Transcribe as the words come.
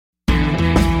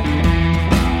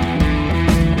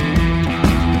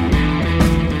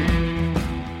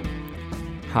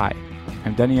Hi,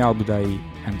 I'm Daniel Budai,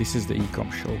 and this is the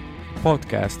Ecom Show, a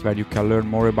podcast where you can learn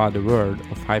more about the world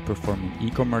of high-performing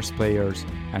e-commerce players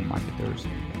and marketers.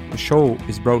 The show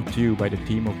is brought to you by the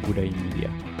team of Budai Media.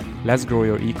 Let's grow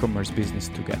your e-commerce business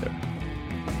together.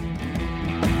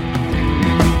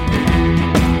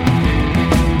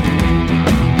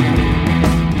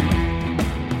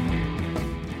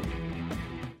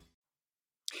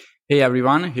 Hey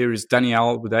everyone, here is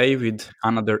Daniel Budai with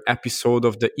another episode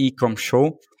of the Ecom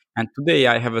Show. And today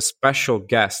I have a special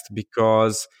guest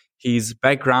because his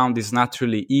background is not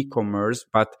really e-commerce,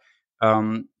 but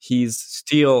he's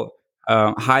still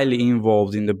highly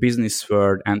involved in the business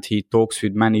world, and he talks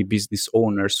with many business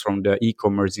owners from the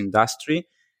e-commerce industry.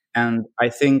 And I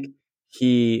think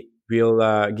he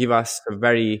will give us a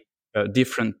very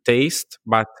different taste,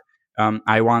 but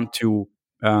I want to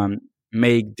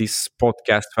make this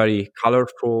podcast very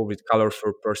colorful with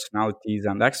colorful personalities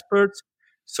and experts.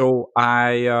 So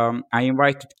I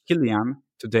invited Killian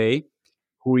today,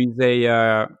 who is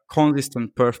a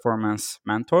consistent performance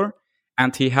mentor,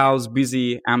 and he helps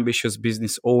busy, ambitious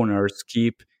business owners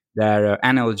keep their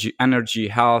energy,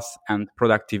 health, and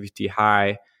productivity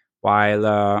high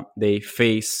while they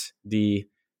face the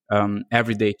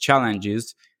everyday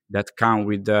challenges that come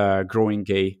with growing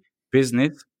a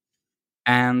business.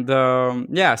 And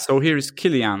so here is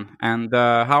Killian. And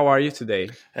how are you today?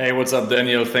 Hey, what's up,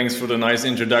 Daniel? Thanks for the nice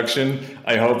introduction.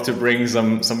 I hope to bring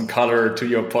some color to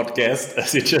your podcast,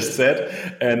 as you just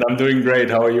said. And I'm doing great.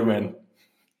 How are you, man?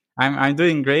 I'm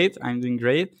doing great.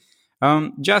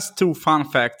 Just two fun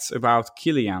facts about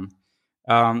Killian,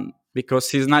 because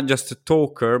he's not just a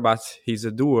talker, but he's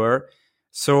a doer.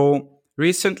 So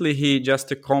recently, he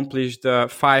just accomplished a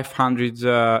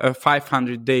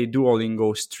 500-day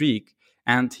Duolingo streak.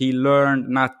 And he learned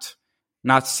not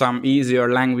some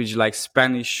easier language like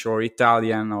Spanish or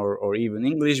Italian or even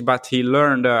English, but he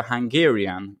learned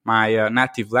Hungarian, my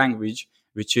native language,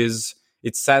 it's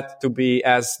said to be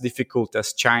as difficult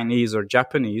as Chinese or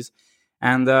Japanese.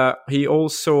 And he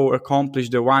also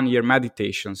accomplished a 1-year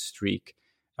meditation streak.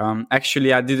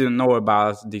 Actually, I didn't know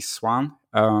about this one.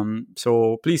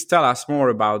 So please tell us more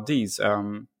about these.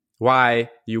 Why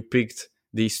you picked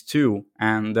these two,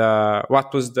 and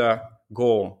what was the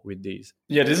goal with these?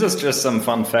 Yeah, this is just some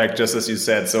fun fact, just as you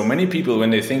said. So many people, when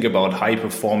they think about high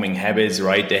performing habits,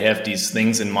 right, they have these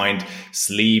things in mind: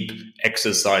 sleep,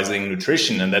 exercising,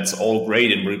 nutrition, and that's all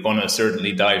great. And we're going to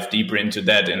certainly dive deeper into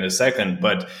that in a second.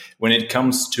 But when it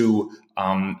comes to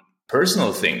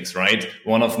personal things, right,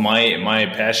 one of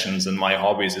my passions and my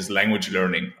hobbies is language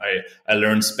learning. I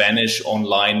learn Spanish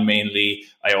online mainly.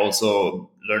 I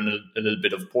also learn a little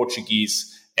bit of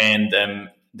Portuguese, and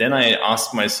then I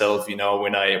asked myself,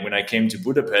 when I came to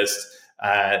Budapest,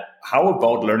 how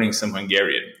about learning some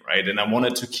Hungarian, right? And I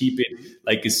wanted to keep it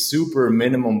like a super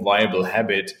minimum viable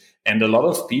habit. And a lot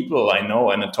of people I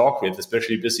know and I talk with,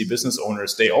 especially busy business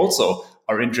owners, they also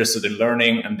are interested in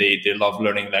learning, and they love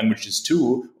learning languages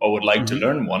too, or would like to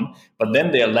learn one. But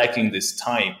then they are lacking this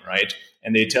time, right?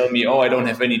 And they tell me, I don't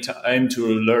have any time to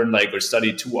learn or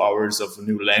study 2 hours of a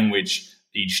new language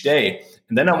each day.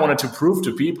 And then I wanted to prove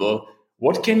to people,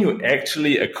 what can you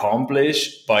actually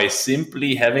accomplish by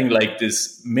simply having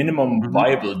this minimum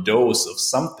viable dose of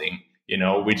something,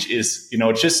 which is,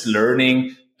 just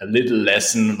learning a little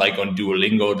lesson on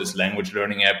Duolingo, this language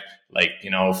learning app,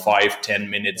 5-10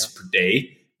 minutes per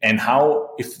day. And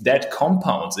how, if that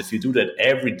compounds, if you do that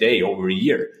every day over a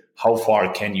year, how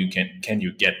far can you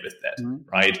get with that,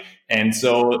 right? And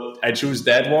so I choose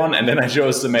that one. And then I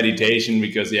chose the meditation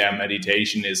because,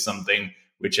 meditation is something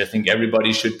which I think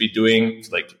everybody should be doing.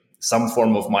 It's some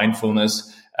form of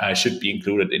mindfulness should be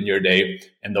included in your day.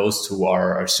 And those two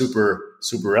are super,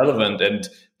 super relevant. And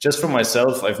just for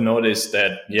myself, I've noticed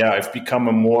that, I've become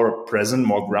a more present,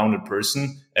 more grounded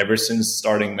person ever since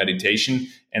starting meditation.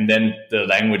 And then the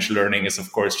language learning is,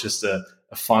 of course, just a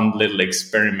fun little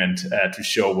experiment to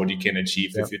show what you can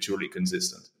achieve if you're truly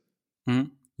consistent.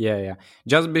 Yeah.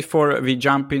 Just before we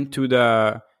jump into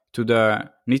the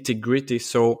nitty-gritty,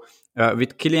 so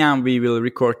with Killian, we will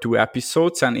record 2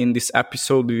 episodes, and in this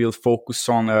episode, we will focus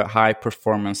on high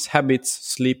performance habits,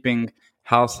 sleeping,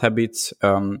 health habits,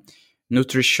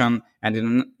 nutrition, and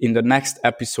in the next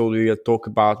episode, we will talk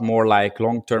about more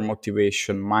long-term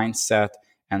motivation, mindset,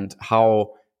 and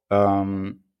how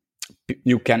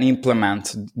you can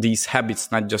implement these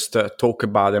habits, not just talk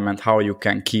about them, and how you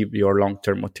can keep your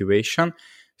long-term motivation.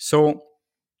 So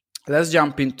let's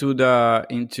jump into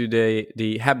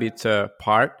the habit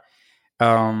part.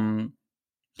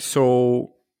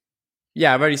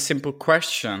 Very simple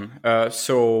question.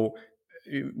 So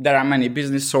there are many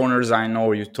business owners. I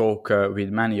know you talk with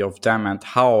many of them, and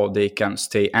how they can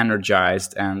stay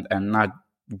energized and not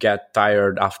get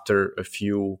tired after a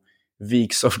few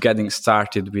weeks of getting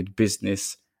started with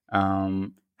business.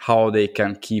 How they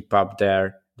can keep up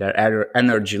their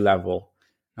energy level,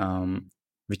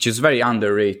 which is very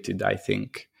underrated, I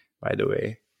think, by the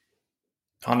way.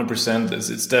 100%.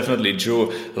 It's definitely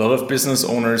true. A lot of business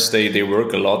owners, they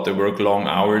work a lot. They work long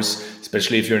hours,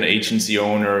 especially if you're an agency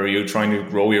owner or you're trying to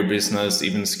grow your business,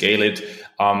 even scale it.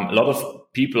 A lot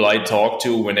of people I talk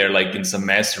to when they're like in some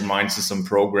masterminds or some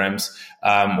programs,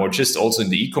 or just also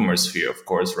in the e-commerce sphere, of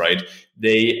course, right?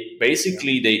 They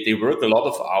basically, they work a lot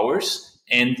of hours.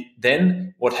 And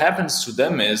then what happens to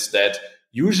them is that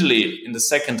usually in the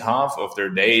second half of their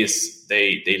days,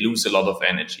 they lose a lot of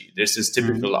energy. There's this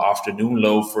typical afternoon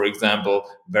low, for example,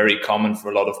 very common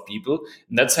for a lot of people.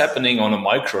 And that's happening on a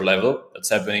micro level. That's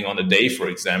happening on a day, for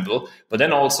example. But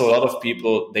then also a lot of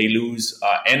people, they lose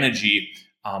energy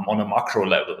on a macro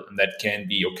level. And that can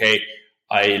be, okay,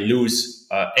 I lose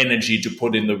energy to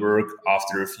put in the work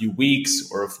after a few weeks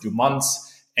or a few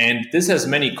months. And this has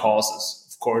many causes.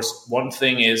 Of course, one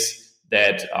thing is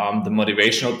that the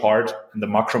motivational part and the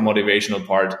macro motivational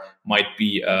part might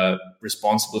be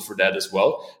responsible for that as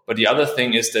well. But the other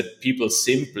thing is that people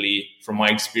simply, from my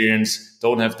experience,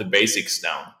 don't have the basics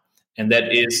down. And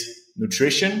that is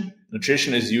nutrition.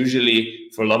 Nutrition is usually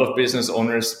for a lot of business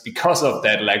owners, because of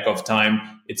that lack of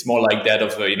time, it's more like that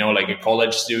of like a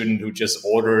college student who just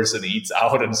orders and eats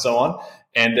out and so on.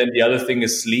 And then the other thing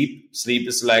is sleep. Sleep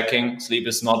is lacking. Sleep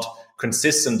is not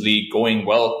consistently going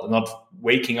well, not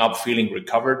waking up feeling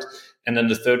recovered. And then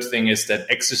the third thing is that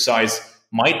exercise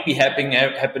might be happening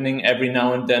every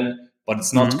now and then, but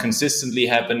it's not consistently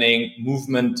happening.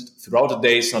 Movement throughout the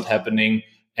day is not happening,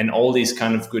 and all these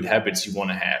kind of good habits you want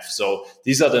to have. So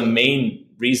these are the main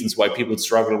reasons why people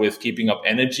struggle with keeping up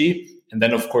energy. And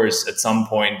then, of course, at some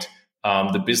point,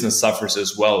 the business suffers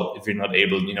as well if you're not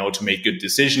able, to make good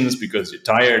decisions because you're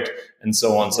tired and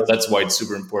so on. So that's why it's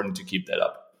super important to keep that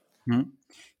up.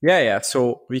 Yeah.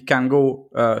 So we can go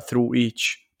through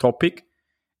each topic.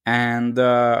 And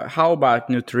how about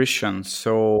nutrition?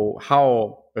 So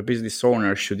how a business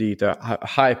owner should eat, a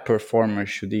high performer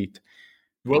should eat?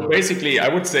 Well, basically,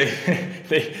 I would say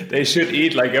they should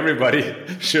eat like everybody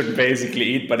should basically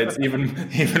eat, but it's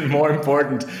even more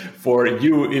important for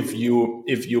you if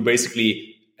you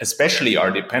basically especially are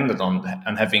dependent on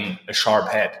having a sharp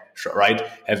head, right?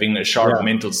 Having a sharp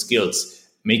mental skills,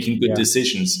 making good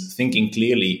decisions, thinking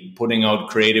clearly, putting out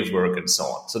creative work, and so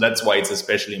on. So that's why it's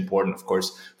especially important, of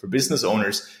course, for business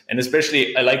owners. And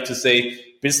especially, I like to say,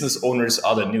 business owners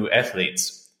are the new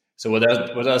athletes. So what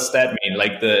does that mean?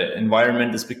 Like, the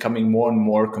environment is becoming more and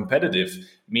more competitive,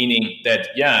 meaning that,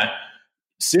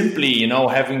 simply,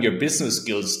 having your business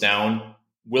skills down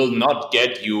will not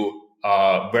get you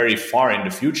very far in the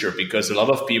future, because a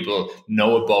lot of people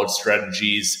know about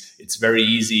strategies. It's very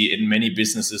easy in many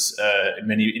businesses, in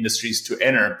many industries to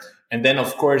enter. And then,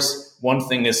 of course, one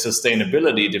thing is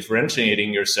sustainability,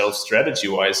 differentiating yourself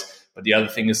strategy-wise. But the other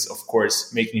thing is, of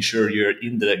course, making sure you're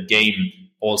in the game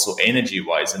also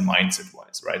energy-wise and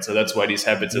mindset-wise, right? So that's why these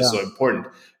habits are so important.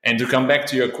 And to come back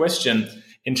to your question,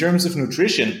 in terms of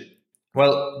nutrition,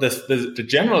 well, the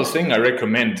general thing I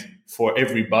recommend for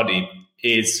everybody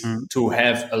is to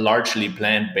have a largely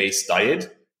plant-based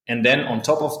diet. And then on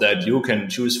top of that, you can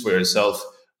choose for yourself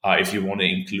if you want to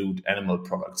include animal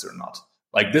products or not.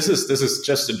 Like, this is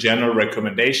just a general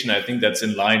recommendation. I think that's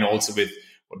in line also with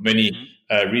what many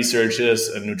researchers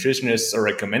and nutritionists are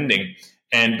recommending.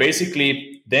 And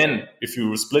basically, then if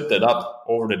you split that up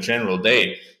over the general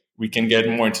day, we can get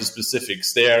more into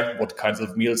specifics there, what kinds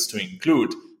of meals to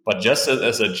include. But just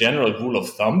as a general rule of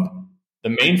thumb, the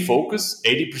main focus,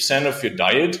 80% of your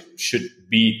diet should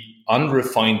be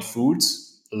unrefined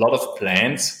foods, a lot of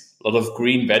plants, a lot of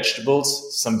green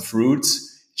vegetables, some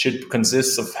fruits. It should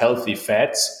consist of healthy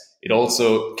fats. It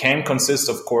also can consist,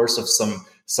 of course, of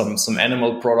some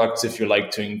animal products if you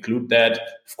like to include that.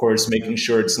 Of course, making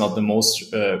sure it's not the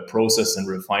most processed and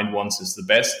refined ones is the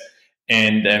best.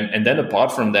 And then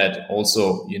apart from that,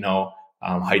 also,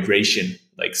 hydration,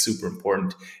 like, super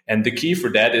important. And the key for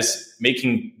that is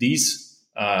making these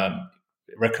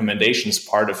recommendations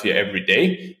part of your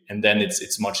everyday, and then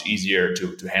it's much easier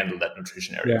to handle that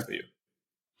nutrition area for you.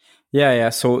 Yeah.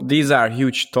 So these are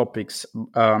huge topics.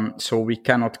 So we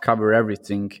cannot cover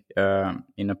everything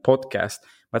in a podcast.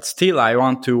 But still, I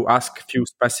want to ask a few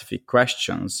specific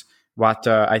questions, what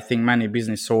I think many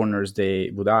business owners,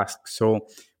 they would ask. So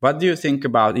what do you think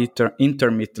about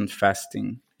intermittent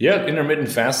fasting? Yeah, intermittent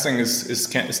fasting is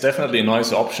definitely a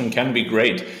nice option, can be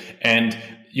great. And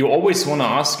you always want to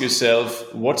ask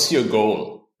yourself, what's your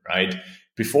goal, right?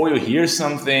 Before you hear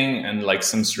something and like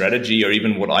some strategy or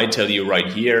even what I tell you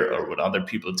right here or what other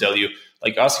people tell you,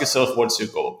 like ask yourself, what's your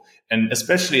goal? And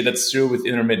especially that's true with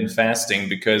intermittent fasting,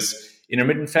 because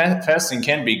intermittent fasting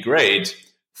can be great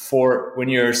for when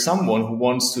you're someone who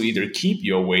wants to either keep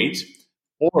your weight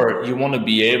or you want to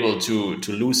be able to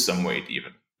lose some weight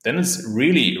even. Then it's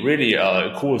really, really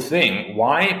a cool thing.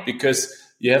 Why? Because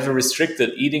you have a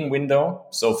restricted eating window.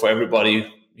 So for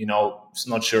everybody, who's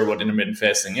not sure what intermittent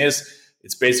fasting is,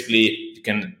 it's basically, you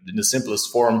can, in the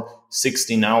simplest form,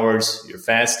 16 hours you're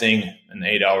fasting and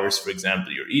 8 hours, for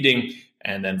example, you're eating.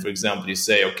 And then, for example, you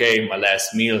say, okay, my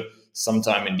last meal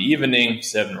sometime in the evening,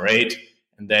 7 or 8,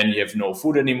 and then you have no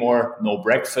food anymore, no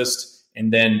breakfast.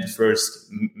 And then the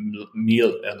first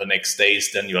meal the next day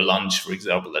is then your lunch, for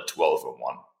example, at 12 or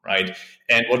 1, right?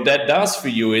 And what that does for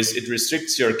you is it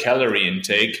restricts your calorie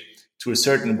intake to a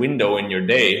certain window in your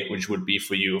day, which would be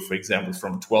for you, for example,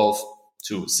 from 12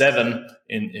 to 7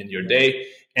 in your day.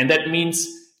 And that means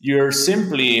you're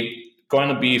simply going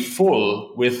to be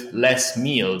full with less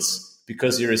meals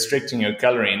because you're restricting your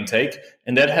calorie intake.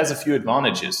 And that has a few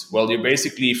advantages. Well, you're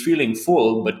basically feeling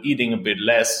full, but eating a bit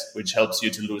less, which helps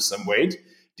you to lose some weight.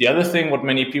 The other thing, what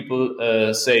many people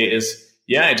say is,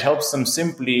 yeah, it helps them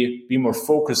simply be more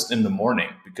focused in the morning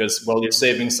because, well, you're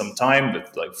saving some time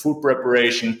with like food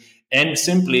preparation. And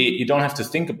simply, you don't have to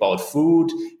think about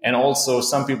food. And also,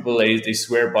 some people, they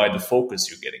swear by the focus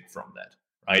you're getting from that,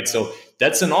 right? So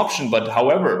that's an option. But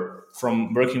however,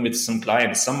 from working with some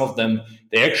clients, some of them,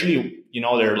 they actually,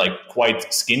 they're like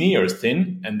quite skinny or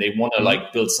thin and they want to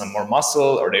like build some more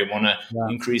muscle or they want to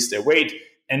increase their weight.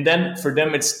 And then for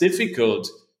them, it's difficult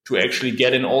to actually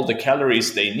get in all the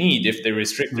calories they need if they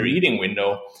restrict their eating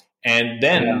window. And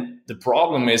then the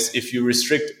problem is if you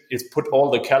put all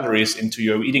the calories into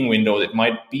your eating window, it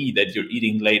might be that you're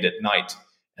eating late at night.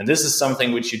 And this is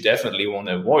something which you definitely want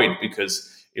to avoid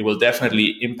because it will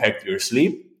definitely impact your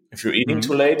sleep if you're eating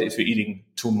too late, if you're eating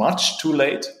too much too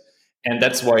late. And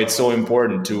that's why it's so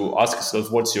important to ask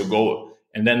yourself, what's your goal?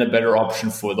 And then a better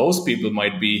option for those people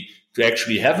might be to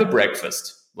actually have a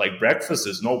breakfast. Like breakfast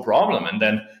is no problem. And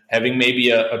then having maybe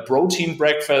a protein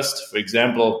breakfast, for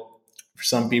example, for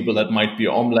some people that might be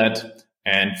omelette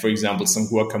and, for example, some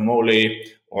guacamole,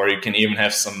 or you can even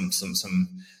have some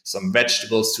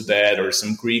vegetables to that, or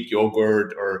some Greek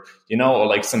yogurt, or or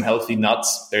like some healthy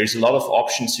nuts. There's a lot of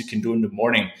options you can do in the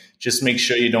morning. Just make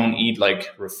sure you don't eat like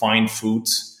refined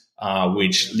foods,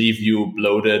 which leave you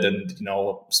bloated and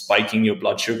spiking your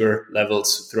blood sugar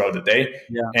levels throughout the day.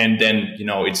 And then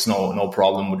it's no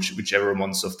problem whichever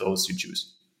ones of those you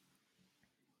choose.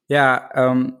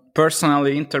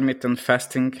 Personally, intermittent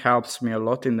fasting helps me a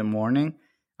lot in the morning.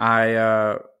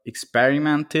 I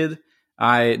experimented.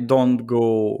 I don't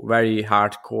go very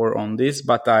hardcore on this,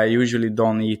 but I usually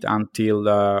don't eat until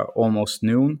almost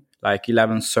noon, like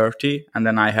 11:30, and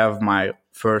then I have my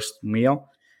first meal.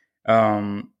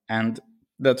 And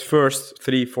that first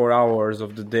 3-4 hours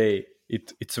of the day,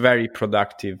 it's very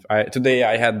productive. Today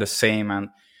I had the same, and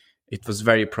it was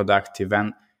very productive.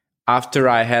 And after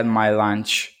I had my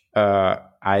lunch,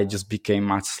 I just became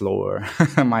much slower,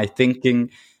 my thinking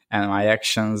and my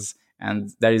actions.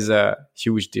 And there is a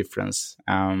huge difference,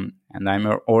 and I'm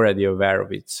already aware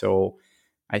of it. So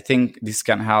I think this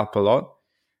can help a lot.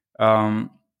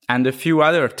 And a few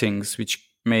other things which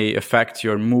may affect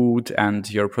your mood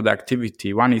and your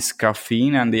productivity. One is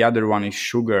caffeine and the other one is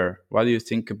sugar. What do you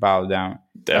think about them?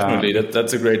 Definitely.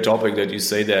 That's a great topic that you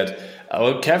say that.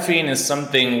 Well, caffeine is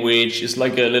something which is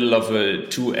like a little of a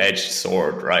two-edged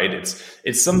sword, right?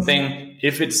 It's something,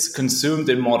 if it's consumed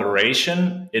in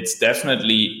moderation, it's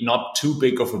definitely not too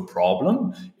big of a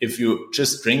problem. If you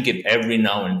just drink it every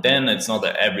now and then, it's not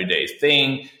an everyday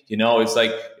thing. It's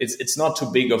like, it's not too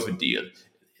big of a deal.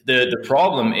 The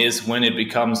problem is when it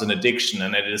becomes an addiction,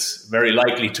 and it is very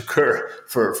likely to occur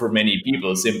for many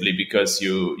people simply because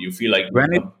you feel like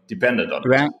you're dependent on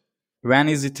it. When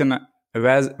is it an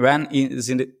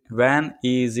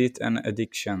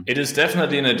addiction? It is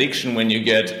definitely an addiction when you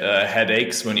get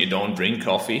headaches when you don't drink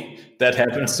coffee. That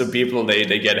happens to people.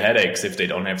 They get headaches if they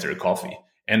don't have their coffee.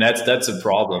 And that's a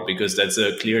problem because that's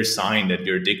a clear sign that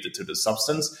you're addicted to the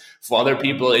substance. For other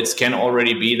people, it can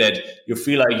already be that you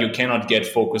feel like you cannot get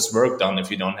focused work done if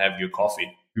you don't have your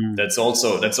coffee. That's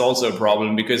also a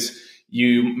problem because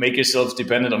you make yourself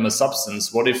dependent on the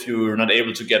substance. What if you're not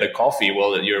able to get a coffee?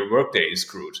 Well, your workday is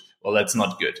screwed. Well, that's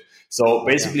not good. So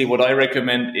basically what I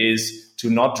recommend is to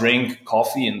not drink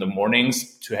coffee in the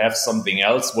mornings, to have something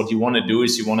else. What you want to do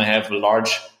is you want to have a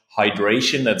large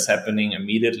hydration that's happening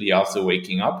immediately after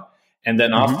waking up. And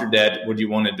then after that, what you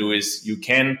want to do is you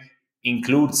can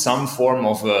include some form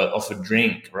of a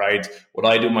drink, right? What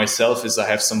I do myself is I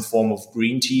have some form of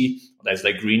green tea. There's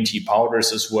like green tea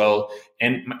powders as well.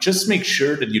 And just make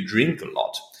sure that you drink a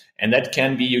lot. And that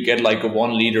can be, you get like a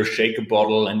 1 liter shaker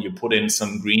bottle and you put in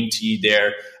some green tea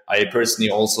there. I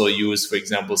personally also use, for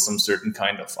example, some certain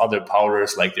kind of other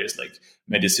powders, like there's like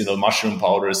medicinal mushroom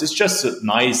powders. It's just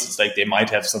nice. It's like they might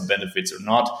have some benefits or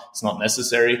not. It's not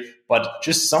necessary, but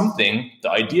just something. The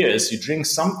idea is you drink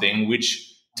something which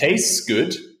tastes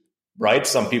good, right?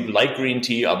 Some people like green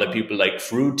tea, other people like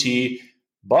fruit tea,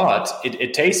 but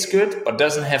it tastes good, but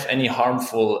doesn't have any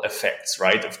harmful effects,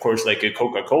 right? Of course, like a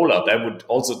Coca-Cola, that would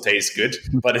also taste good,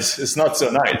 but it's not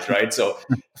so nice, right? So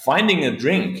finding a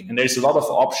drink, and there's a lot of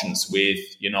options with,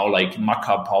 like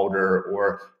maca powder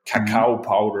or cacao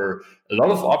powder, a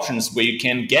lot of options where you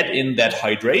can get in that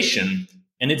hydration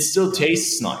and it still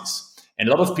tastes nice. And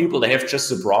a lot of people, they have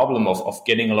just a problem of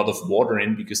getting a lot of water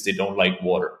in because they don't like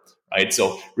water, right?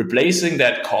 So replacing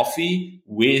that coffee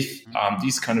with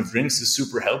these kind of drinks is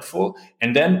super helpful.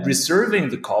 And then reserving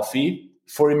the coffee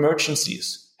for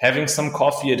emergencies. Having some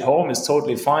coffee at home is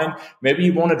totally fine. Maybe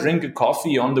you want to drink a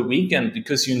coffee on the weekend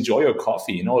because you enjoy your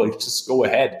coffee, like just go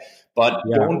ahead. But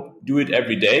don't do it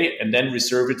every day, and then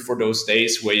reserve it for those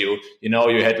days where you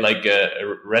had like a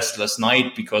restless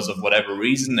night because of whatever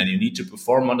reason and you need to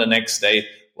perform on the next day.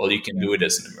 Well, you can do it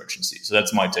as an emergency. So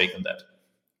that's my take on that.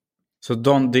 So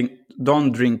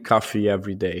don't drink coffee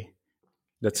every day.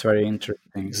 That's very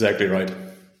interesting. Exactly right.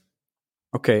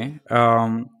 Okay.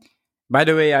 By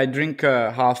the way, I drink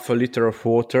half a liter of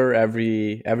water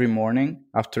every morning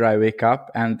after I wake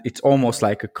up, and it's almost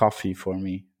like a coffee for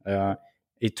me.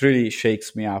 It really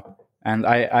shakes me up. And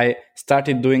I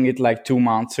started doing it like 2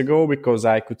 months ago because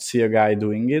I could see a guy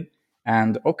doing it.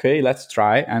 And okay, let's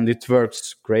try. And it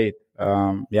works great.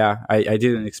 I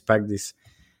didn't expect this.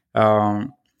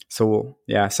 So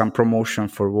some promotion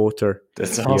for water.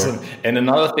 That's awesome. Here. And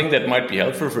another thing that might be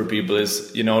helpful for people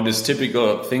is, this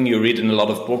typical thing you read in a lot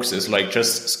of books is like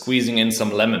just squeezing in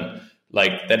some lemon.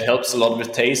 Like that helps a lot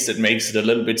with taste. It makes it a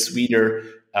little bit sweeter.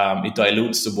 It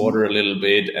dilutes the water a little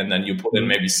bit, and then you put in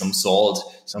maybe some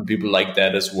salt. Some people like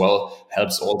that as well.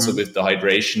 Helps also with the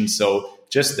hydration. So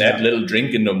just that little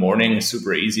drink in the morning is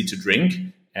super easy to drink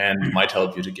and might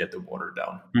help you to get the water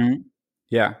down.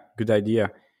 Yeah, good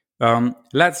idea.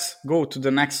 Let's go to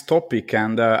the next topic.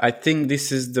 And I think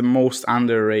this is the most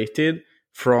underrated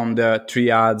from the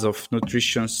triads of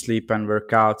nutrition, sleep, and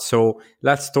workout. So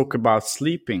let's talk about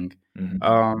sleeping.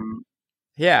 How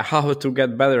to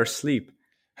get better sleep.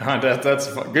 That's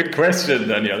a good question,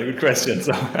 Daniel. Good question.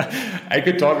 So I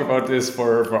could talk about this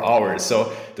for hours.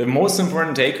 So the most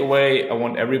important takeaway, I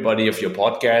want everybody of your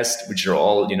podcast, which are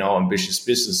all, ambitious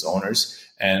business owners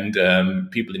and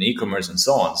people in e-commerce and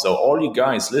so on. So all you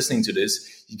guys listening to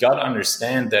this, you got to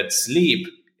understand that sleep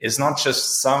is not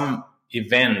just some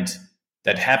event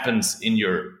that happens in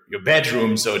your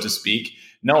bedroom, so to speak.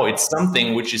 No, it's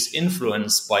something which is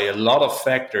influenced by a lot of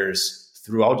factors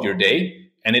throughout your day.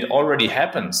 And it already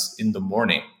happens in the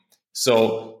morning.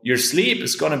 So your sleep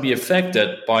is going to be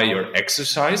affected by your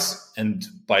exercise and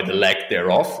by the lack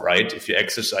thereof, right? If you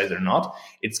exercise or not,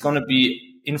 it's going to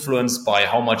be influenced by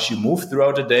how much you move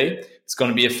throughout the day. It's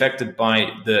going to be affected by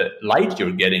the light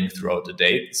you're getting throughout the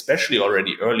day, especially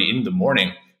already early in the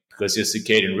morning, because your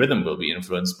circadian rhythm will be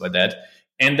influenced by that.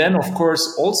 And then, of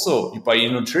course, also by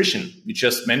your nutrition. We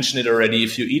just mentioned it already.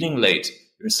 If you're eating late,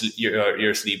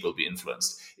 your sleep will be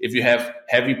influenced. If you have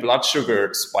heavy blood sugar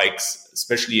spikes,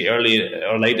 especially early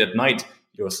or late at night,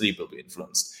 your sleep will be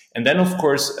influenced. And then, of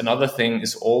course, another thing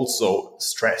is also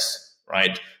stress,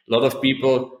 right? A lot of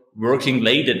people working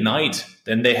late at night,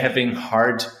 then they're having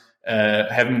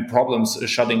having problems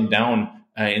shutting down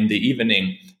in the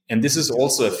evening. And this is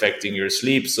also affecting your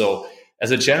sleep. So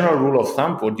as a general rule of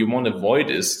thumb, what you want to avoid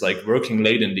is like working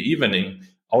late in the evening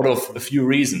out of a few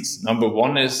reasons. Number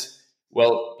one is,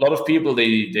 well, a lot of people,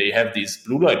 they have these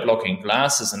blue light blocking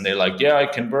glasses and they're like, yeah, I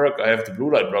can work. I have the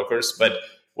blue light blockers. But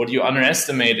what you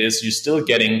underestimate is you're still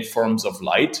getting forms of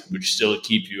light, which still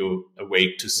keep you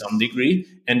awake to some degree.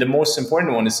 And the most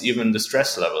important one is even the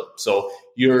stress level. So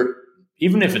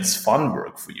even if it's fun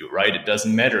work for you, right? It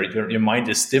doesn't matter. Your mind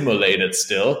is stimulated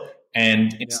still.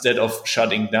 And instead of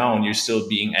shutting down, you're still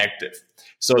being active.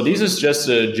 So this is just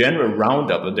a general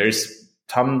roundup. And there's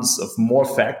tons of more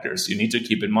factors you need to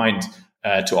keep in mind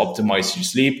to optimize your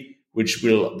sleep, which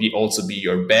will also be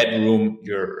your bedroom,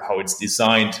 how it's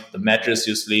designed, the mattress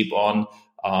you sleep on,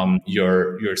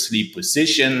 your sleep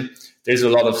position. There's a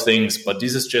lot of things, but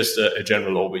this is just a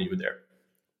general overview there.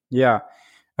 Yeah.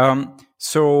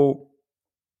 So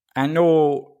I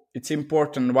know it's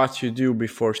important what you do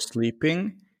before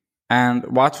sleeping. And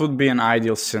what would be an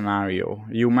ideal scenario?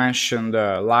 You mentioned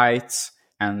lights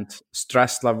and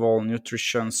stress level,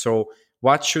 nutrition. So,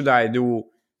 what should I do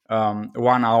 1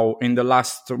 hour in the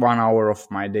last 1 hour of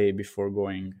my day before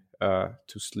going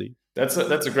to sleep? That's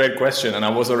a great question. And I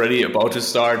was already about to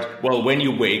start. Well, when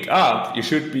you wake up, you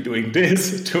should be doing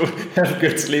this to have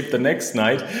good sleep the next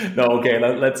night. No, okay,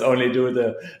 let's only do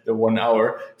the 1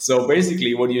 hour. So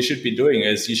basically, what you should be doing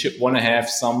is you should want to have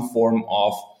some form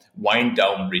of wind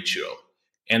down ritual.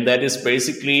 And that is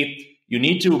basically you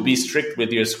need to be strict with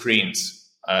your screens.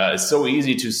 It's so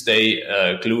easy to stay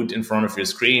glued in front of your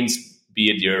screens,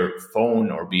 be it your phone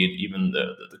or be it even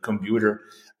the computer.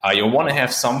 You want to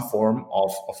have some form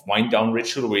of wind down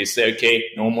ritual where you say, okay,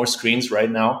 no more screens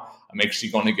right now. I'm actually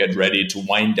going to get ready to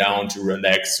wind down, to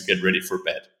relax, to get ready for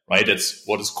bed, right? That's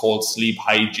what is called sleep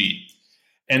hygiene.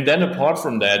 And then apart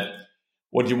from that,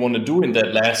 what you want to do in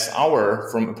that last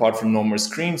hour apart from no more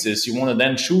screens is you want to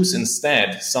then choose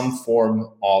instead some form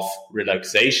of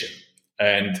relaxation.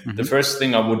 And the first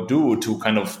thing I would do to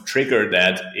kind of trigger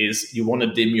that is you want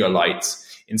to dim your lights.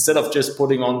 Instead of just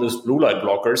putting on those blue light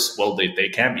blockers, well, they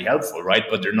can be helpful, right?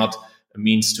 But they're not a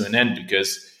means to an end,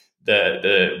 because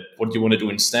what you want to do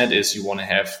instead is you want to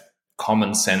have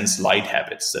common sense light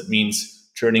habits. That means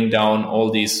turning down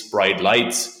all these bright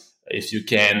lights. If you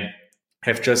can,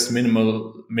 have just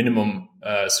minimum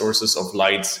sources of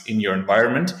lights in your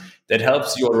environment. That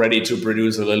helps you already to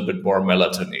produce a little bit more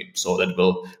melatonin. So that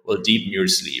will deepen your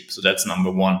sleep. So that's number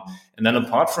one. And then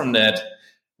apart from that,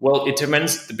 well, it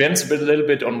depends a little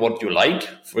bit on what you like.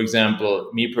 For example,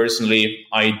 me personally,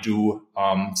 I do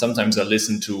sometimes I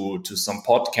listen to some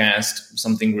podcast,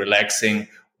 something relaxing,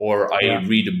 or I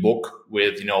read a book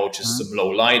with just some low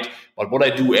light. But what I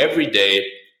do every day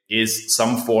is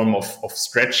some form of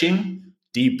stretching,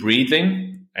 deep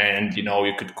breathing, and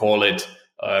you could call it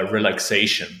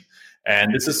relaxation.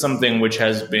 And this is something which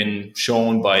has been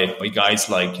shown by guys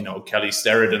like Kelly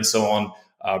Starrett and so on.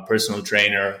 Personal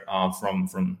trainer from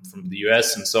the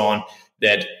US and so on,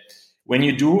 that when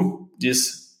you do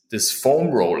this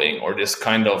foam rolling or this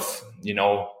kind of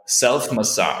self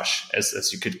massage,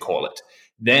 as you could call it,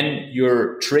 then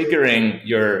you're triggering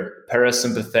your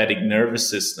parasympathetic nervous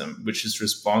system, which is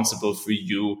responsible for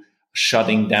you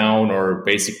shutting down or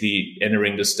basically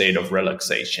entering the state of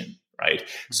relaxation. Right.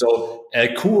 So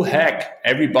a cool hack,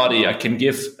 everybody, I can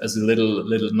give as a little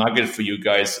nugget for you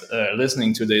guys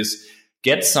listening to this.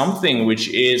 Get something which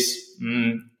is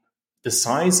the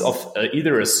size of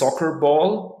either a soccer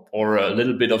ball or a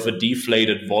little bit of a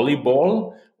deflated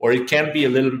volleyball, or it can be a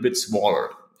little bit smaller.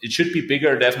 It should be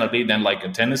bigger, definitely, than like a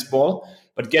tennis ball,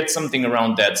 but get something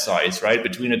around that size, right?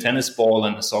 Between a tennis ball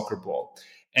and a soccer ball.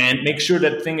 And make sure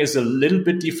that thing is a little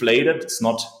bit deflated. It's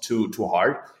not too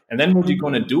hard. And then what you're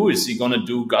going to do is you're going to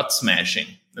do gut smashing.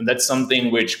 And that's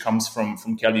something which comes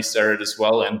from Kelly Starrett as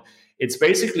well. And it's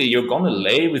basically you're going to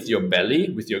lay with your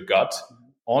belly, with your gut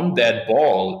on that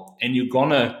ball, and you're going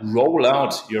to roll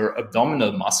out your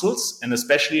abdominal muscles, and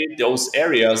especially those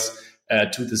areas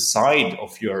to the side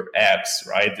of your abs,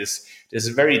 right? There's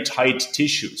very tight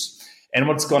tissues. And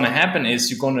what's going to happen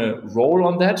is you're going to roll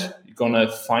on that. You're going to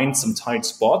find some tight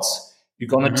spots. You're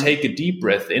going to take a deep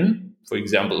breath in, for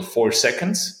example, 4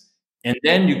 seconds. And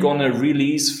then you're going to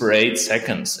release for 8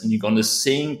 seconds, and you're going to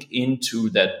sink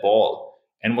into that ball.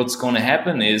 And what's going to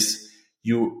happen is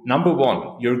number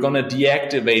one, you're going to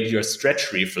deactivate your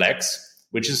stretch reflex,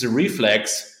 which is a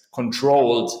reflex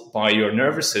controlled by your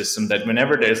nervous system that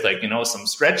whenever there's some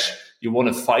stretch, you want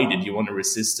to fight it, you want to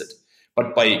resist it.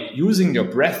 But by using your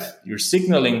breath, you're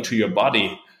signaling to your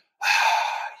body,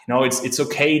 it's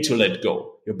okay to let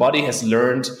go. Your body has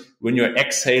learned when you're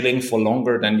exhaling for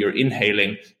longer than you're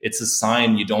inhaling, it's a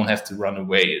sign you don't have to run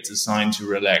away. It's a sign to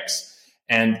relax.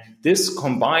 And this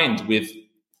combined with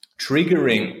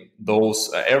triggering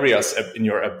those areas in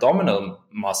your abdominal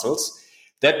muscles,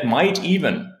 that might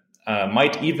even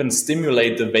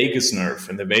stimulate the vagus nerve.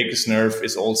 And the vagus nerve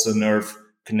is also a nerve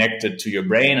connected to your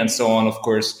brain and so on, of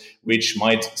course, which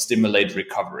might stimulate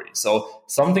recovery. So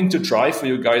something to try for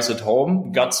you guys at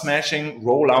home: gut smashing,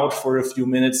 roll out for a few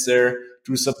minutes there,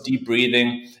 do some deep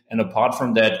breathing. And apart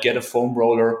from that, get a foam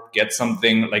roller, get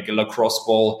something like a lacrosse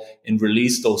ball, and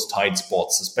release those tight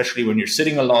spots, especially when you're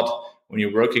sitting a lot, when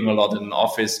you're working a lot in an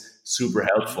office. Super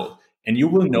helpful. And you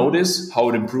will notice how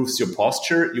it improves your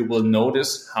posture. You will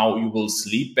notice how you will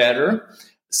sleep better,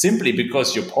 simply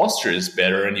because your posture is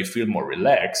better and you feel more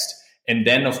relaxed. And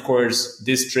then, of course,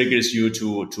 this triggers you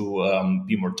to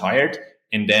be more tired.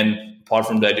 And then, apart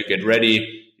from that, you get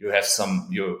ready.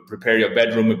 You prepare your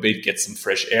bedroom a bit, get some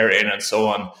fresh air in, and so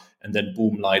on. And then,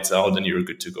 boom, lights out, and you're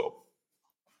good to go.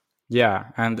 Yeah,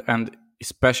 and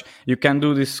especially you can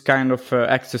do this kind of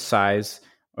exercise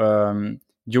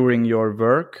during your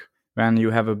work when you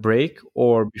have a break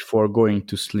or before going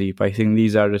to sleep. I think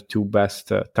these are the two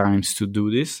best times to do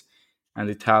this, and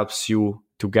it helps you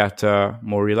to get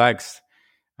more relaxed.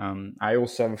 I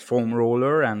also have a foam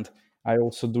roller, and I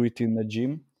also do it in the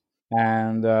gym.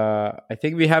 And I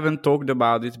think we haven't talked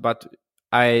about it, but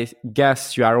I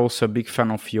guess you are also a big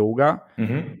fan of yoga.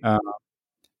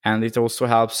 And it also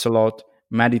helps a lot.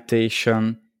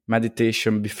 Meditation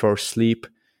before sleep.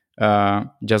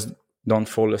 Just don't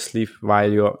fall asleep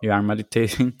while you are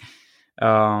meditating.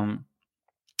 So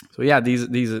yeah,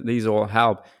 these all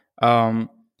help.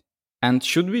 And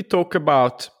should we talk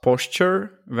about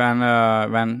posture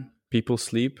when people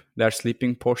sleep? Their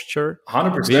sleeping posture.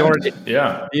 100%.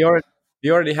 Yeah.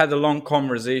 We already had a long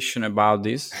conversation about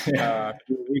this a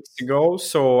few weeks ago,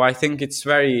 so I think it's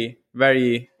very,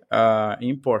 very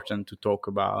important to talk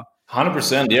about.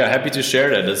 100%. Yeah, happy to share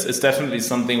that. It's definitely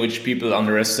something which people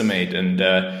underestimate. And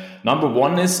number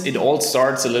one is it all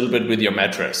starts a little bit with your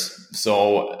mattress.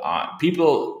 So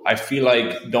people, I feel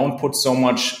like, don't put so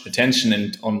much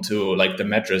attention onto like the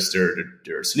mattress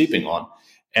they're sleeping on.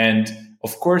 And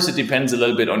of course, it depends a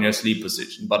little bit on your sleep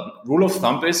position. But rule of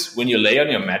thumb is when you lay on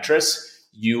your mattress,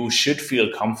 you should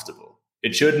feel comfortable.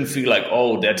 It shouldn't feel like,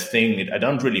 oh, that thing, I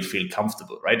don't really feel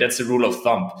comfortable, right? That's the rule of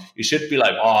thumb. You should be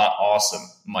like, oh, awesome.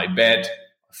 My bed,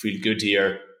 I feel good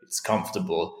here. It's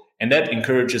comfortable. And that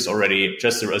encourages already,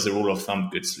 just as a rule of thumb,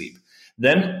 good sleep.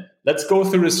 Then let's go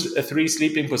through three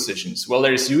sleeping positions. Well,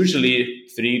 there's usually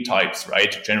three types,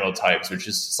 right? General types, which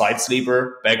is side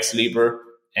sleeper, back sleeper,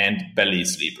 and belly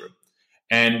sleeper.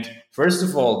 And first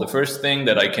of all, the first thing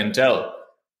that I can tell,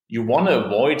 you want to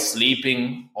avoid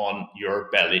sleeping on your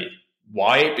belly.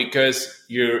 Why? Because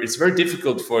it's very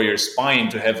difficult for your spine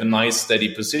to have a nice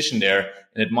steady position there.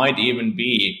 And it might even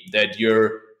be that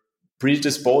you're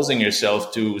predisposing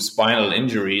yourself to spinal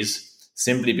injuries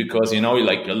simply because,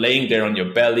 you're laying there on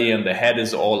your belly and the head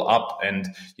is all up, and,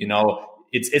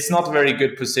 it's not a very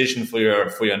good position for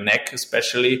your neck,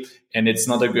 especially. And it's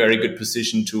not a very good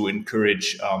position to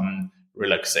encourage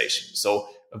relaxation. So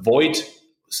avoid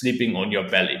sleeping on your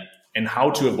belly. And how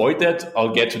to avoid that,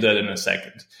 I'll get to that in a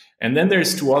second. And then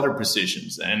there's two other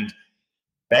positions. And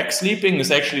back sleeping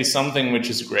is actually something which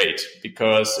is great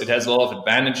because it has a lot of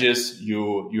advantages.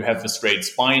 You have a straight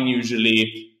spine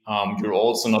usually. You're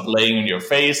also not laying on your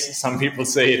face. Some people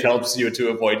say it helps you to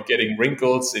avoid getting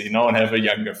wrinkles, and have a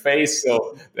younger face.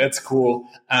 So that's cool.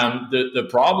 The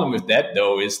problem with that,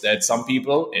 though, is that some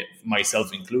people,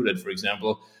 myself included, for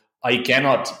example, I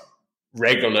cannot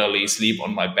regularly sleep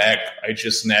on my back. I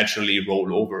just naturally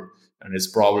roll over. And it's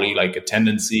probably like a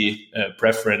tendency,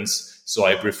 preference. So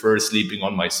I prefer sleeping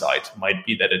on my side. Might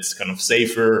be that it's kind of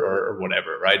safer or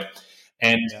whatever, right?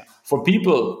 And for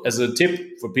people, as a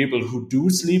tip, for people who do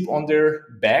sleep on their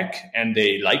back and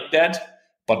they like that,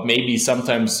 but maybe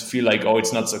sometimes feel like, oh,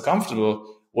 it's not so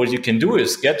comfortable, what you can do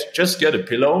is just get a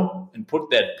pillow and put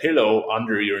that pillow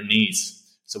under your knees.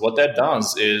 So what that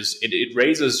does is it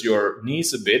raises your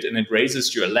knees a bit and it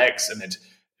raises your legs, and it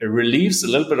relieves a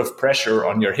little bit of pressure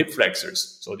on your hip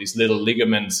flexors. So these little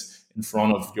ligaments in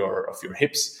front of your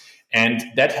hips. And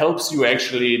that helps you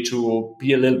actually to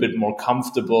be a little bit more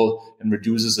comfortable and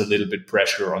reduces a little bit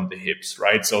pressure on the hips,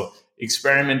 right? So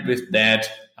experiment with that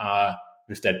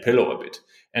pillow a bit.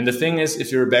 And the thing is,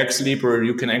 if you're a back sleeper,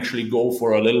 you can actually go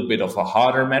for a little bit of a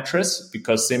harder mattress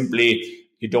because simply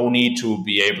you don't need to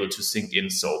be able to sink in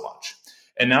so much.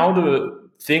 And now the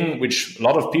thing which a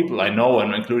lot of people I know,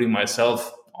 and including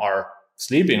myself, are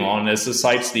sleeping on is the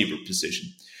side sleeper position.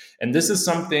 And this is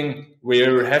something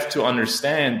where you have to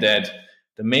understand that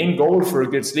the main goal for a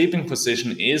good sleeping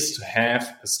position is to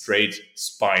have a straight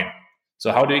spine.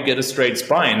 So how do you get a straight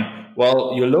spine?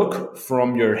 Well, you look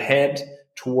from your head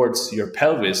towards your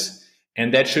pelvis,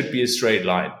 and that should be a straight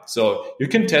line. So you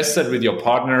can test that with your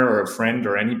partner or a friend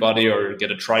or anybody, or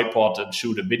get a tripod and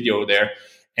shoot a video there,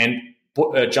 and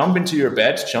jump into your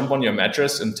bed, jump on your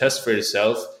mattress and test for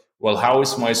yourself, well, how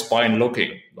is my spine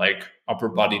looking? Like upper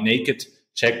body naked,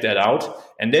 check that out.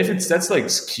 And if that's like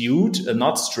skewed and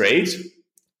not straight,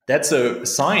 that's a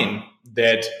sign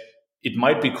that it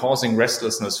might be causing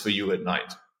restlessness for you at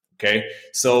night. Okay.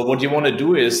 So what you want to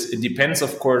do is, it depends,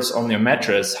 of course, on your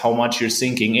mattress, how much you're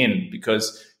sinking in,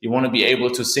 because you want to be able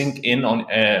to sink in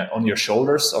on your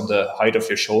shoulders, on the height of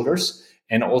your shoulders,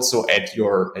 and also at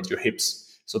your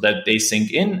hips, so that they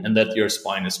sink in and that your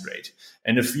spine is straight.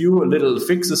 And a few little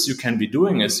fixes you can be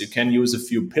doing is you can use a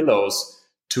few pillows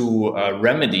to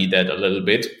remedy that a little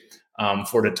bit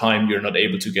for the time you're not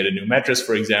able to get a new mattress,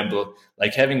 for example,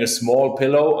 like having a small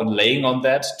pillow and laying on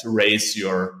that to raise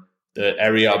your the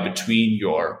area between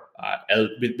your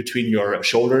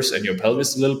shoulders and your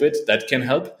pelvis a little bit. That can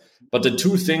help. But the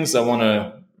two things I want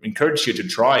to encourage you to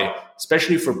try,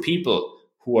 especially for people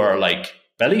who are like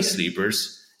belly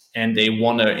sleepers and they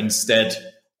want to instead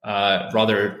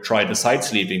rather try the side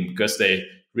sleeping because they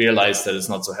realize that it's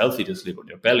not so healthy to sleep on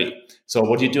your belly. So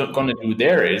what you're going to do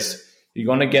there is you're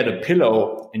going to get a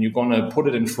pillow and you're going to put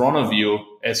it in front of you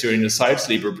as you're in the side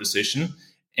sleeper position,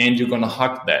 and you're going to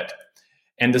hug that.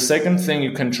 And the second thing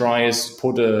you can try is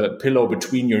put a pillow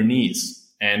between your knees.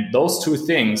 And those two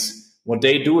things, what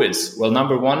they do is, well,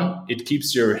 number one, it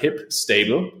keeps your hip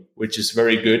stable, which is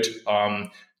very good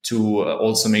to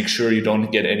also make sure you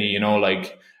don't get any,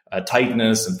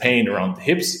 tightness and pain around the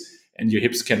hips, and your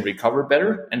hips can recover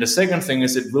better. And the second thing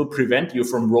is it will prevent you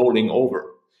from rolling over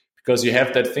because you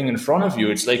have that thing in front of you.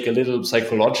 It's like a little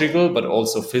psychological, but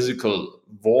also physical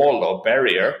wall or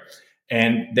barrier.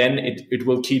 And then it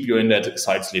will keep you in that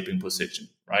side sleeping position,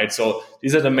 right? So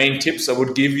these are the main tips I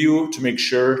would give you to make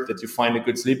sure that you find a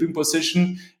good sleeping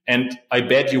position. And I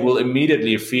bet you will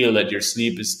immediately feel that your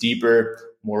sleep is deeper,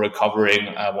 more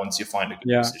recovering once you find a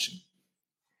good position.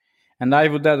 And I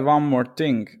would add one more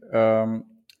thing.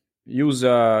 Use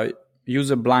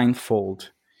a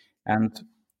blindfold. And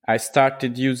I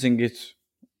started using it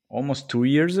almost 2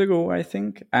 years ago, I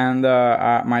think, and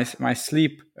my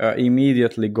sleep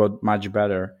immediately got much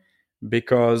better,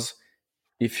 because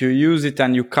if you use it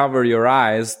and you cover your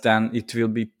eyes, then it will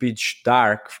be pitch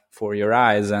dark for your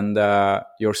eyes, and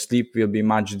your sleep will be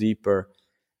much deeper.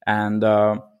 And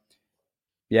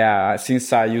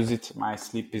since I use it, my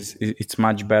sleep it's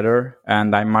much better,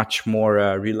 and I'm much more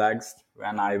relaxed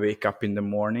when I wake up in the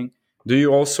morning. Do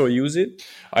you also use it?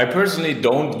 I personally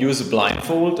don't use a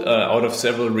blindfold out of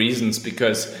several reasons,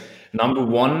 because number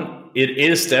one, it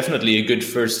is definitely a good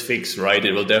first fix, right?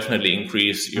 It will definitely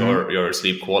increase your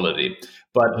sleep quality.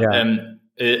 But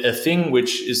a thing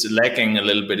which is lacking a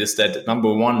little bit is that,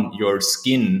 number one, your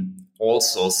skin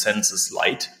also senses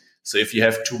light. So if you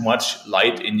have too much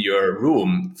light in your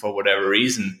room for whatever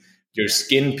reason, your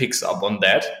skin picks up on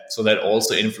that. So that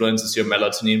also influences your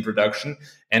melatonin production.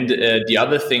 And the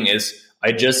other thing is,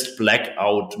 I just black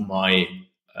out my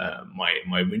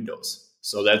windows.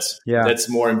 So that's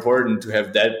more important, to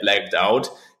have that blacked out.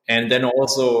 And then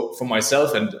also for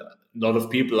myself and a lot of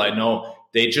people I know,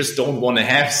 they just don't want to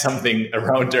have something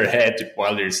around their head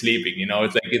while they're sleeping.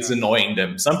 It's like it's annoying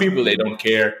them. Some people, they don't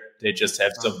care. They just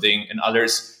have something, and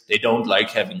others, they don't like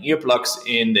having earplugs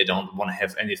in. They don't want to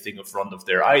have anything in front of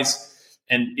their eyes.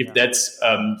 And if that's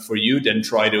for you, then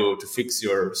try to fix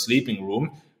your sleeping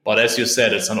room. But as you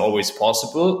said, it's not always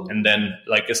possible. And then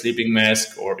like a sleeping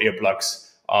mask or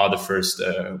earplugs are the first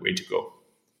way to go.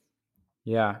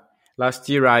 Yeah. Last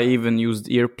year, I even used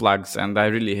earplugs and I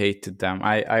really hated them.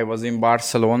 I was in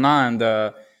Barcelona, and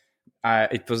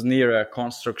it was near a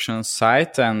construction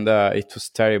site, and it was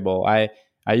terrible.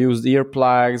 I used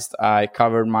earplugs, I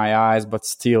covered my eyes, but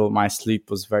still my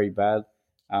sleep was very bad.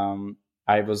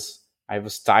 I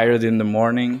was tired in the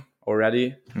morning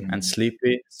already and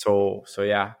sleepy. So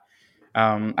yeah.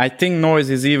 I think noise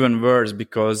is even worse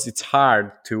because it's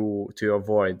hard to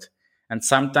avoid. And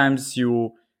sometimes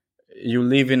you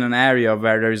live in an area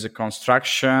where there is a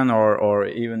construction or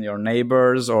even your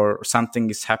neighbors or something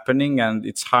is happening, and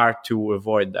it's hard to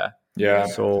avoid that. Yeah,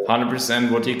 so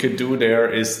 100%. What you could do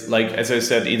there is, like, as I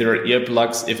said, either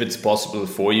earplugs if it's possible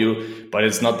for you, but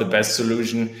it's not the best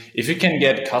solution. If you can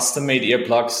get custom-made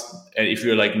earplugs, if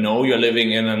you're you're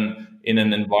living in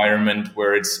an environment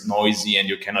where it's noisy and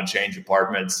you cannot change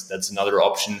apartments, that's another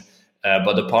option.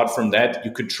 But apart from that,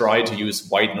 you could try to use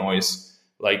white noise,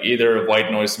 like either a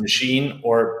white noise machine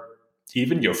or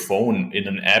even your phone in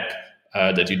an app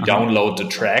that you download the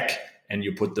track, and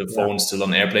you put the phone still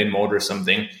on airplane mode or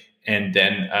something. And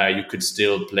then you could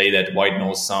still play that white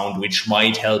noise sound, which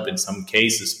might help in some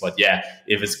cases. But yeah,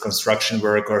 if it's construction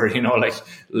work or, like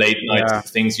late night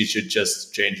things, you should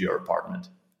just change your apartment.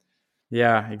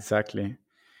 Yeah, exactly.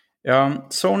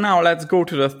 So now let's go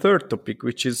to the third topic,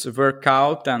 which is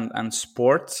workout and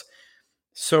sports.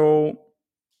 So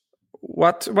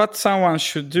what someone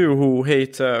should do who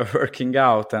hates working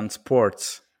out and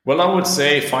sports? Well, I would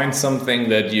say find something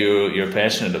that you're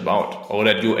passionate about, or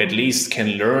that you at least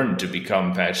can learn to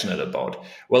become passionate about.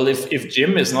 Well, if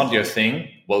gym is not your thing,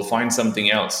 well, find something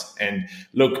else. And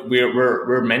look,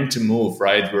 we're meant to move,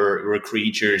 right? We're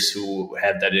creatures who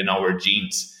have that in our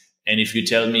genes. And if you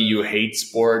tell me you hate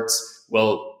sports,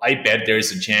 well, I bet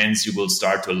there's a chance you will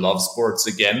start to love sports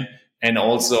again, and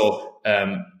also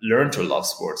learn to love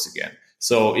sports again.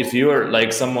 So if you're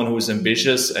like someone who's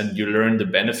ambitious and you learn the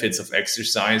benefits of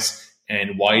exercise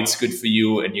and why it's good for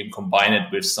you, and you can combine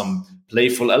it with some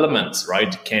playful elements,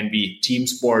 right? It can be team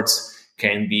sports,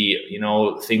 can be,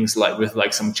 things like with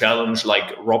like some challenge,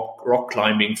 like rock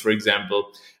climbing, for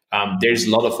example. There's a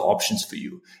lot of options for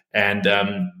you. And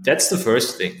that's the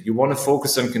first thing. You want to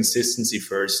focus on consistency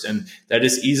first. And that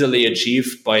is easily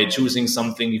achieved by choosing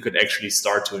something you could actually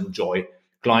start to enjoy.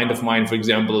 Client of mine, for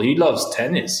example, he loves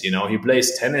tennis. He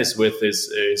plays tennis with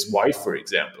his wife, for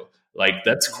example. Like,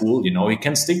 that's cool. He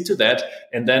can stick to that.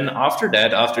 And then after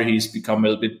that, after he's become a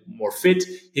little bit more fit,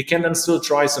 he can then still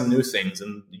try some new things,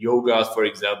 and yoga, for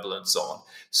example, and so on.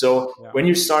 So when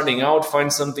you're starting out,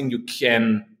 find something you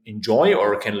can enjoy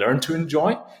or can learn to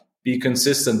enjoy, be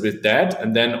consistent with that,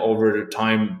 and then over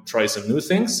time, try some new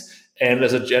things. And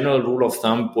as a general rule of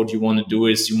thumb, what you want to do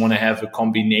is you want to have a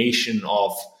combination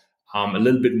of a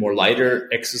little bit more lighter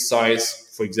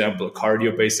exercise, for example,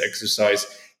 cardio-based exercise,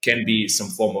 can be some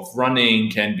form of running,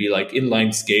 can be like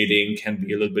inline skating, can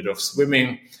be a little bit of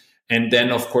swimming. And then,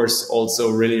 of course,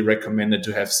 also really recommended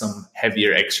to have some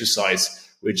heavier exercise,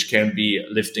 which can be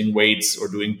lifting weights or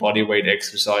doing body weight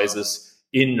exercises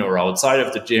in or outside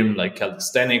of the gym, like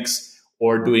calisthenics,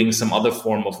 or doing some other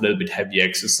form of a little bit heavy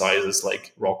exercises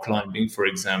like rock climbing, for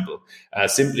example,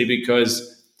 simply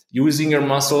because using your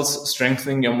muscles,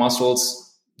 strengthening your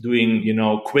muscles, doing,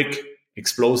 quick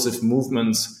explosive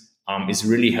movements is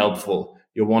really helpful.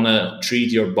 You want to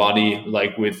treat your body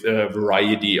like with a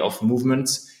variety of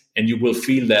movements, and you will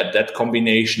feel that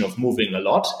combination of moving a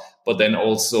lot, but then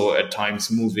also at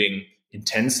times moving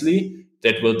intensely.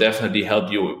 That will definitely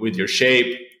help you with your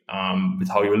shape, with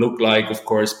how you look like, of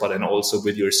course, but then also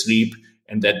with your sleep.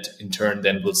 And that in turn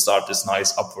then will start this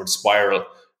nice upward spiral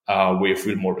where you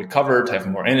feel more recovered, have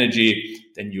more energy,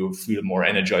 then you feel more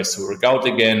energized to work out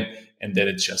again. And then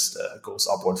it just goes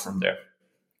upward from there.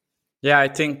 Yeah, I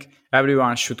think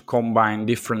everyone should combine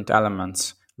different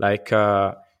elements like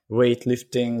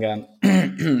weightlifting and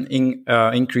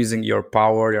increasing your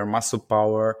power, your muscle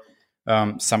power,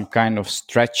 some kind of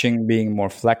stretching, being more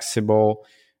flexible,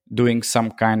 doing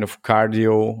some kind of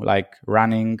cardio like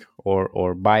running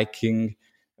or biking,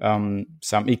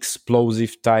 some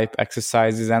explosive type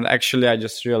exercises. And actually, I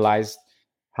just realized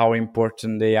how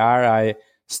important they are. I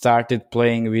started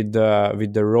playing with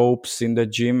the ropes in the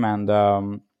gym,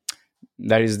 and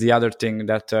there is the other thing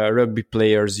that rugby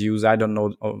players use. I don't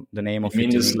know the name of You it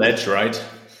mean in the English. sledge, right?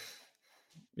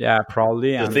 Yeah,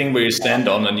 probably. The And thing where you stand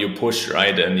on and you push,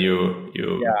 right? And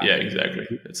yeah, yeah, exactly.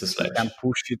 you It's a you sledge. can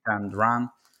push it and run.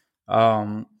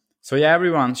 So yeah,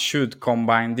 everyone should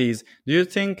combine these. Do you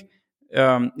think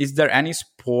is there any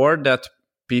sport that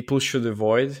people should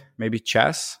avoid? Maybe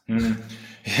chess.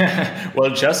 Yeah.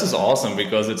 Well, chess is awesome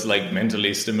because it's like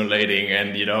mentally stimulating, and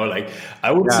like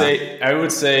Yeah, I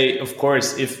would say, of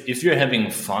course, if you're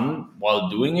having fun while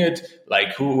doing it,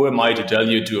 like who am I to tell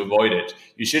you to avoid it?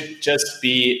 You should just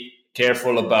be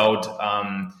careful about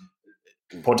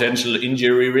potential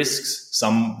injury risks.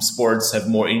 Some sports have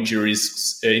more injury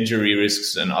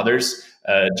risks than others.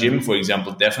 Gym, for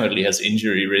example, definitely has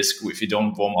injury risk if you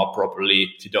don't warm up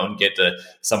properly, if you don't get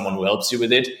someone who helps you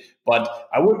with it. But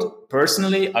I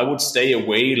would stay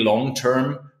away long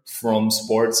term from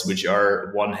sports which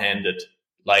are one handed.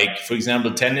 Like, for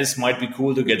example, tennis might be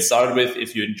cool to get started with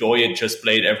if you enjoy it, just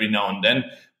play it every now and then.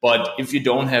 But if you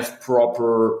don't have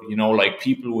proper, like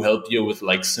people who help you with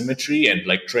like symmetry and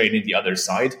like training the other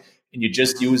side, and you're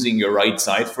just using your right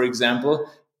side, for example,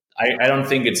 I don't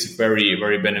think it's very,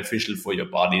 very beneficial for your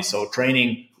body. So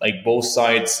training like both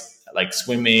sides, like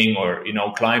swimming or,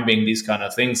 climbing, these kind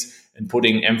of things, and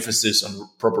putting emphasis on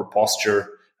proper posture,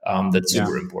 that's yeah.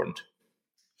 super important.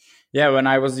 Yeah, when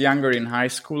I was younger in high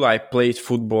school, I played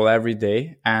football every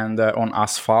day and on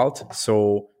asphalt,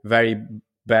 so very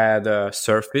bad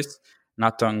surface,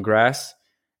 not on grass,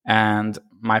 and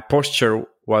my posture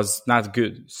was not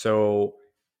good. So,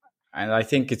 and I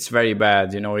think it's very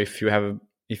bad, if you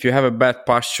have a bad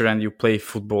posture and you play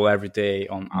football every day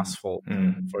on asphalt,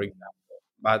 for example.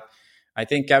 But I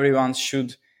think everyone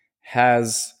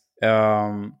has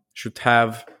should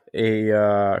have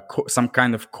a some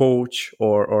kind of coach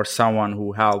or someone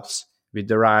who helps with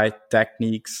the right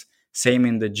techniques. Same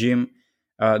in the gym.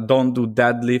 Don't do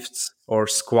deadlifts or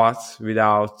squats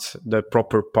without the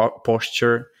proper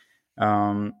posture.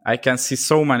 I can see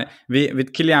so many.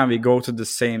 With Killian, we go to the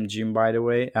same gym, by the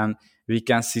way, and we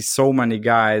can see so many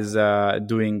guys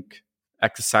doing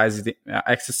exercises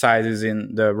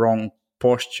in the wrong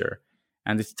posture,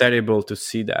 and it's terrible to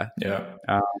see that. Yeah.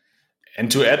 Uh, And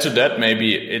to add to that,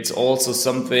 maybe it's also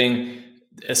something,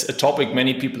 as a topic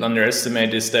many people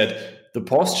underestimate, is that the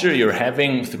posture you're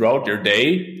having throughout your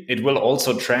day, it will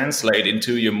also translate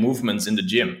into your movements in the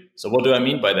gym. So what do I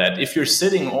mean by that? If you're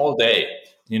sitting all day,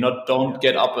 don't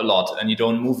get up a lot and you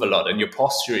don't move a lot and your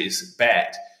posture is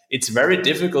bad, it's very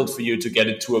difficult for you to get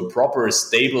it to a proper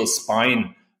stable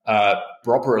spine,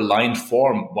 proper aligned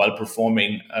form while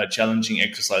performing challenging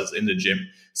exercise in the gym.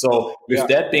 So with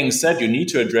that being said, you need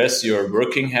to address your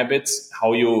working habits,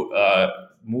 how you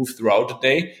move throughout the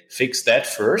day, fix that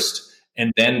first.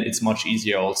 And then it's much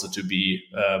easier also to be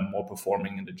more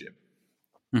performing in the gym.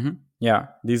 Mm-hmm. Yeah,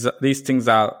 these things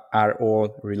are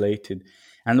all related.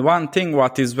 And one thing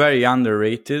what is very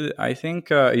underrated, I think,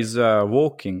 is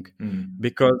walking.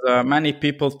 Because many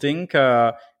people think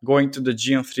going to the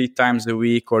gym 3 times a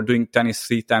week or doing tennis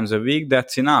 3 times a week,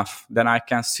 that's enough. Then I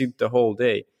can sit the whole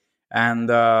day. And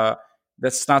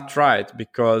that's not right,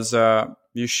 because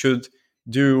you should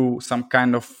do some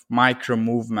kind of micro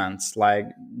movements, like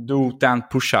do 10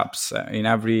 push-ups in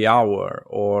every hour,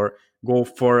 or go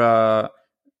for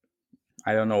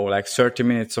I don't know, like 30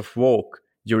 minutes of walk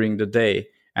during the day.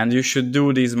 And you should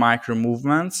do these micro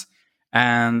movements.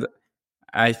 And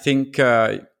I think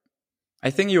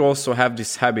you also have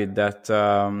this habit that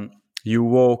you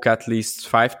walk at least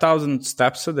 5,000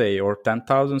 steps a day or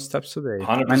 10,000 steps a day.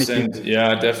 100%.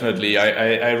 Yeah, definitely.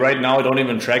 I right now don't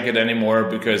even track it anymore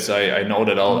because I know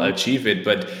that I'll achieve it.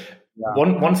 But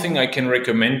one thing I can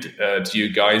recommend to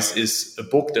you guys is a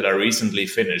book that I recently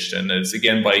finished. And it's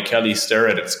again by Kelly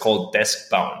Starrett. It's called Desk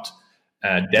Bound.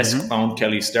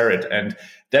 Kelly Starrett. And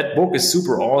that book is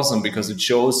super awesome because it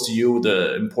shows to you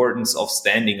the importance of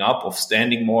standing up, of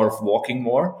standing more, of walking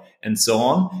more, and so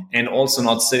on, and also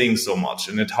not sitting so much,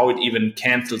 and how it even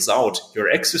cancels out your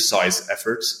exercise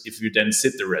efforts if you then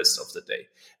sit the rest of the day.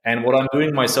 And what I'm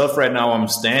doing myself right now, I'm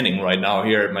standing right now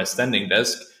here at my standing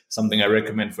desk, something I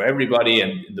recommend for everybody.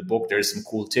 And in the book, there's some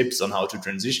cool tips on how to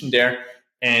transition there.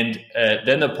 And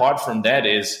then apart from that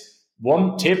is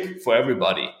one tip for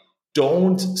everybody.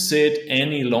 Don't sit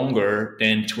any longer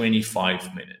than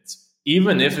 25 minutes.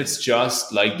 Even if it's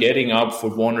just like getting up for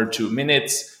 1 or 2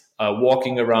 minutes,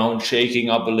 walking around, shaking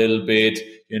up a little bit,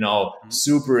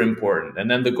 super important.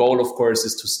 And then the goal, of course,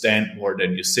 is to stand more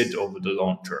than you sit over the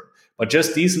long term. But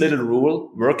just these little rules,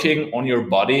 working on your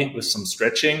body with some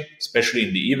stretching, especially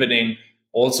in the evening,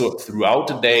 also throughout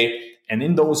the day. And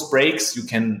in those breaks, you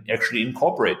can actually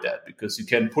incorporate that because you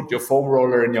can put your foam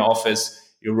roller in your office,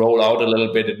 you roll out a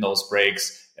little bit in those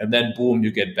breaks, and then boom, you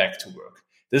get back to work.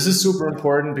 This is super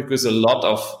important because a lot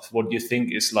of what you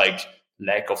think is like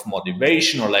lack of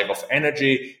motivation or lack of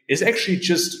energy is actually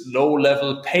just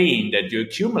low-level pain that you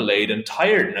accumulate and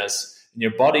tiredness, and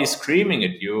your body is screaming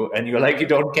at you, and you're like, you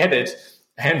don't get it.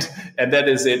 And that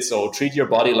is it. So treat your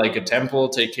body like a temple,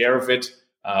 take care of it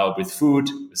with food,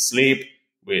 with sleep,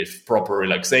 with proper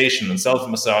relaxation and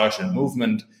self-massage and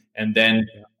movement, and then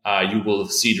you will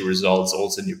see the results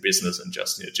also in your business and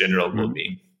just in your general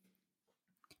well-being.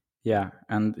 Yeah,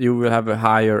 and you will have a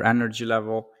higher energy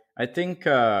level. I think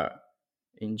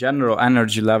in general,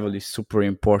 energy level is super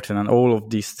important, and all of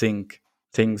these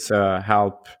things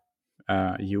help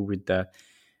you with that.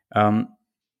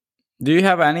 Do you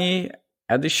have any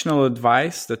additional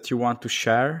advice that you want to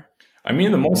share? I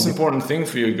mean, the most important thing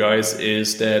for you guys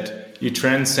is that you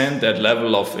transcend that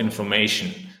level of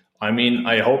information. I mean,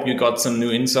 I hope you got some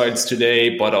new insights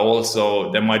today, but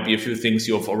also there might be a few things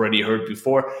you have already heard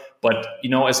before. But,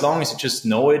 as long as you just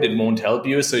know it, it won't help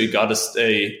you. So you gotta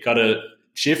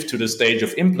shift to the stage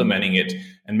of implementing it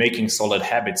and making solid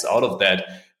habits out of that.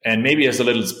 And maybe as a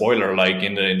little spoiler, like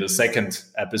in the second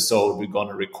episode we're going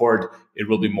to record, it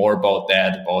will be more about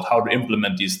that, about how to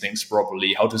implement these things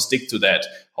properly, how to stick to that,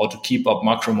 how to keep up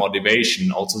macro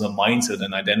motivation, also the mindset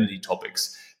and identity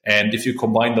topics. And if you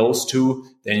combine those two,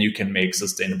 then you can make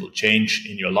sustainable change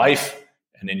in your life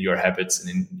and in your habits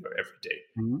and in your everyday.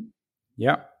 Mm-hmm.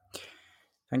 Yeah.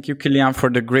 Thank you, Killian, for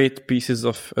the great pieces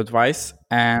of advice.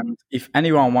 And if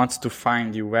anyone wants to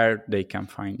find you, where they can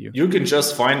find you? You can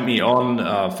just find me on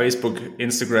Facebook,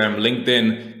 Instagram,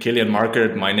 LinkedIn, Killian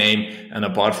Markert, my name. And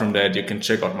apart from that, you can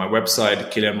check out my website,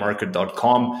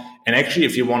 killianmarkert.com. And actually,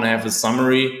 if you want to have a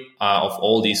summary of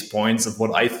all these points of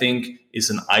what I think is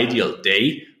an ideal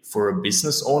day for a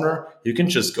business owner, you can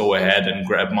just go ahead and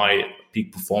grab my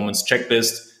peak performance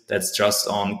checklist. That's just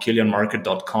on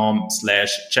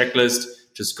killianmarkert.com/checklist.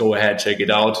 Just go ahead, check it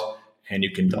out, and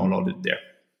you can download it there.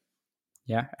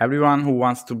 Yeah, everyone who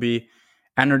wants to be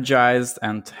energized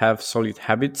and have solid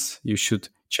habits, you should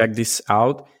check this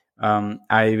out.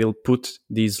 I will put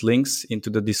these links into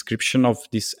the description of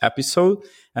this episode.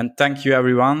 And thank you,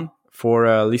 everyone, for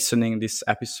listening this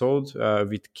episode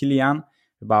with Killian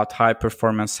about high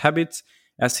performance habits.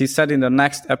 As he said, in the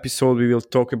next episode, we will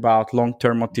talk about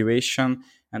long-term motivation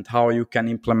and how you can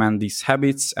implement these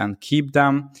habits and keep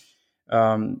them,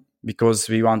 because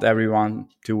we want everyone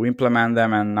to implement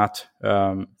them and not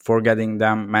forgetting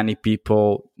them. Many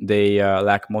people, they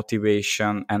lack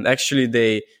motivation, and actually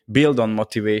they build on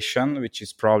motivation, which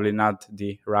is probably not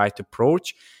the right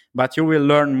approach. But you will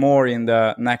learn more in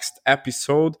the next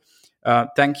episode.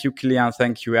 Thank you, Killian.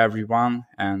 Thank you, everyone,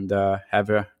 and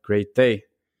have a great day.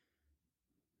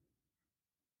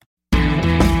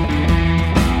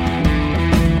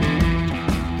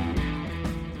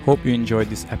 Hope you enjoyed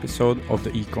this episode of the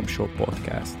Ecom Show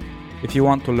podcast. If you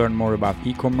want to learn more about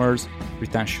e-commerce,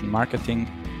 retention marketing,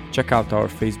 check out our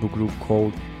Facebook group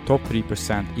called Top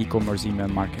 3% E-commerce Email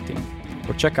Marketing,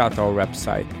 or check out our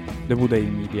website,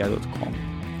 thebudaimedia.com.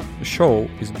 The show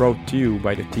is brought to you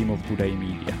by the team of Budai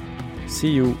Media.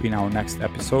 See you in our next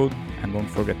episode, and don't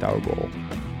forget our goal: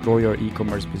 grow your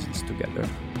e-commerce business together.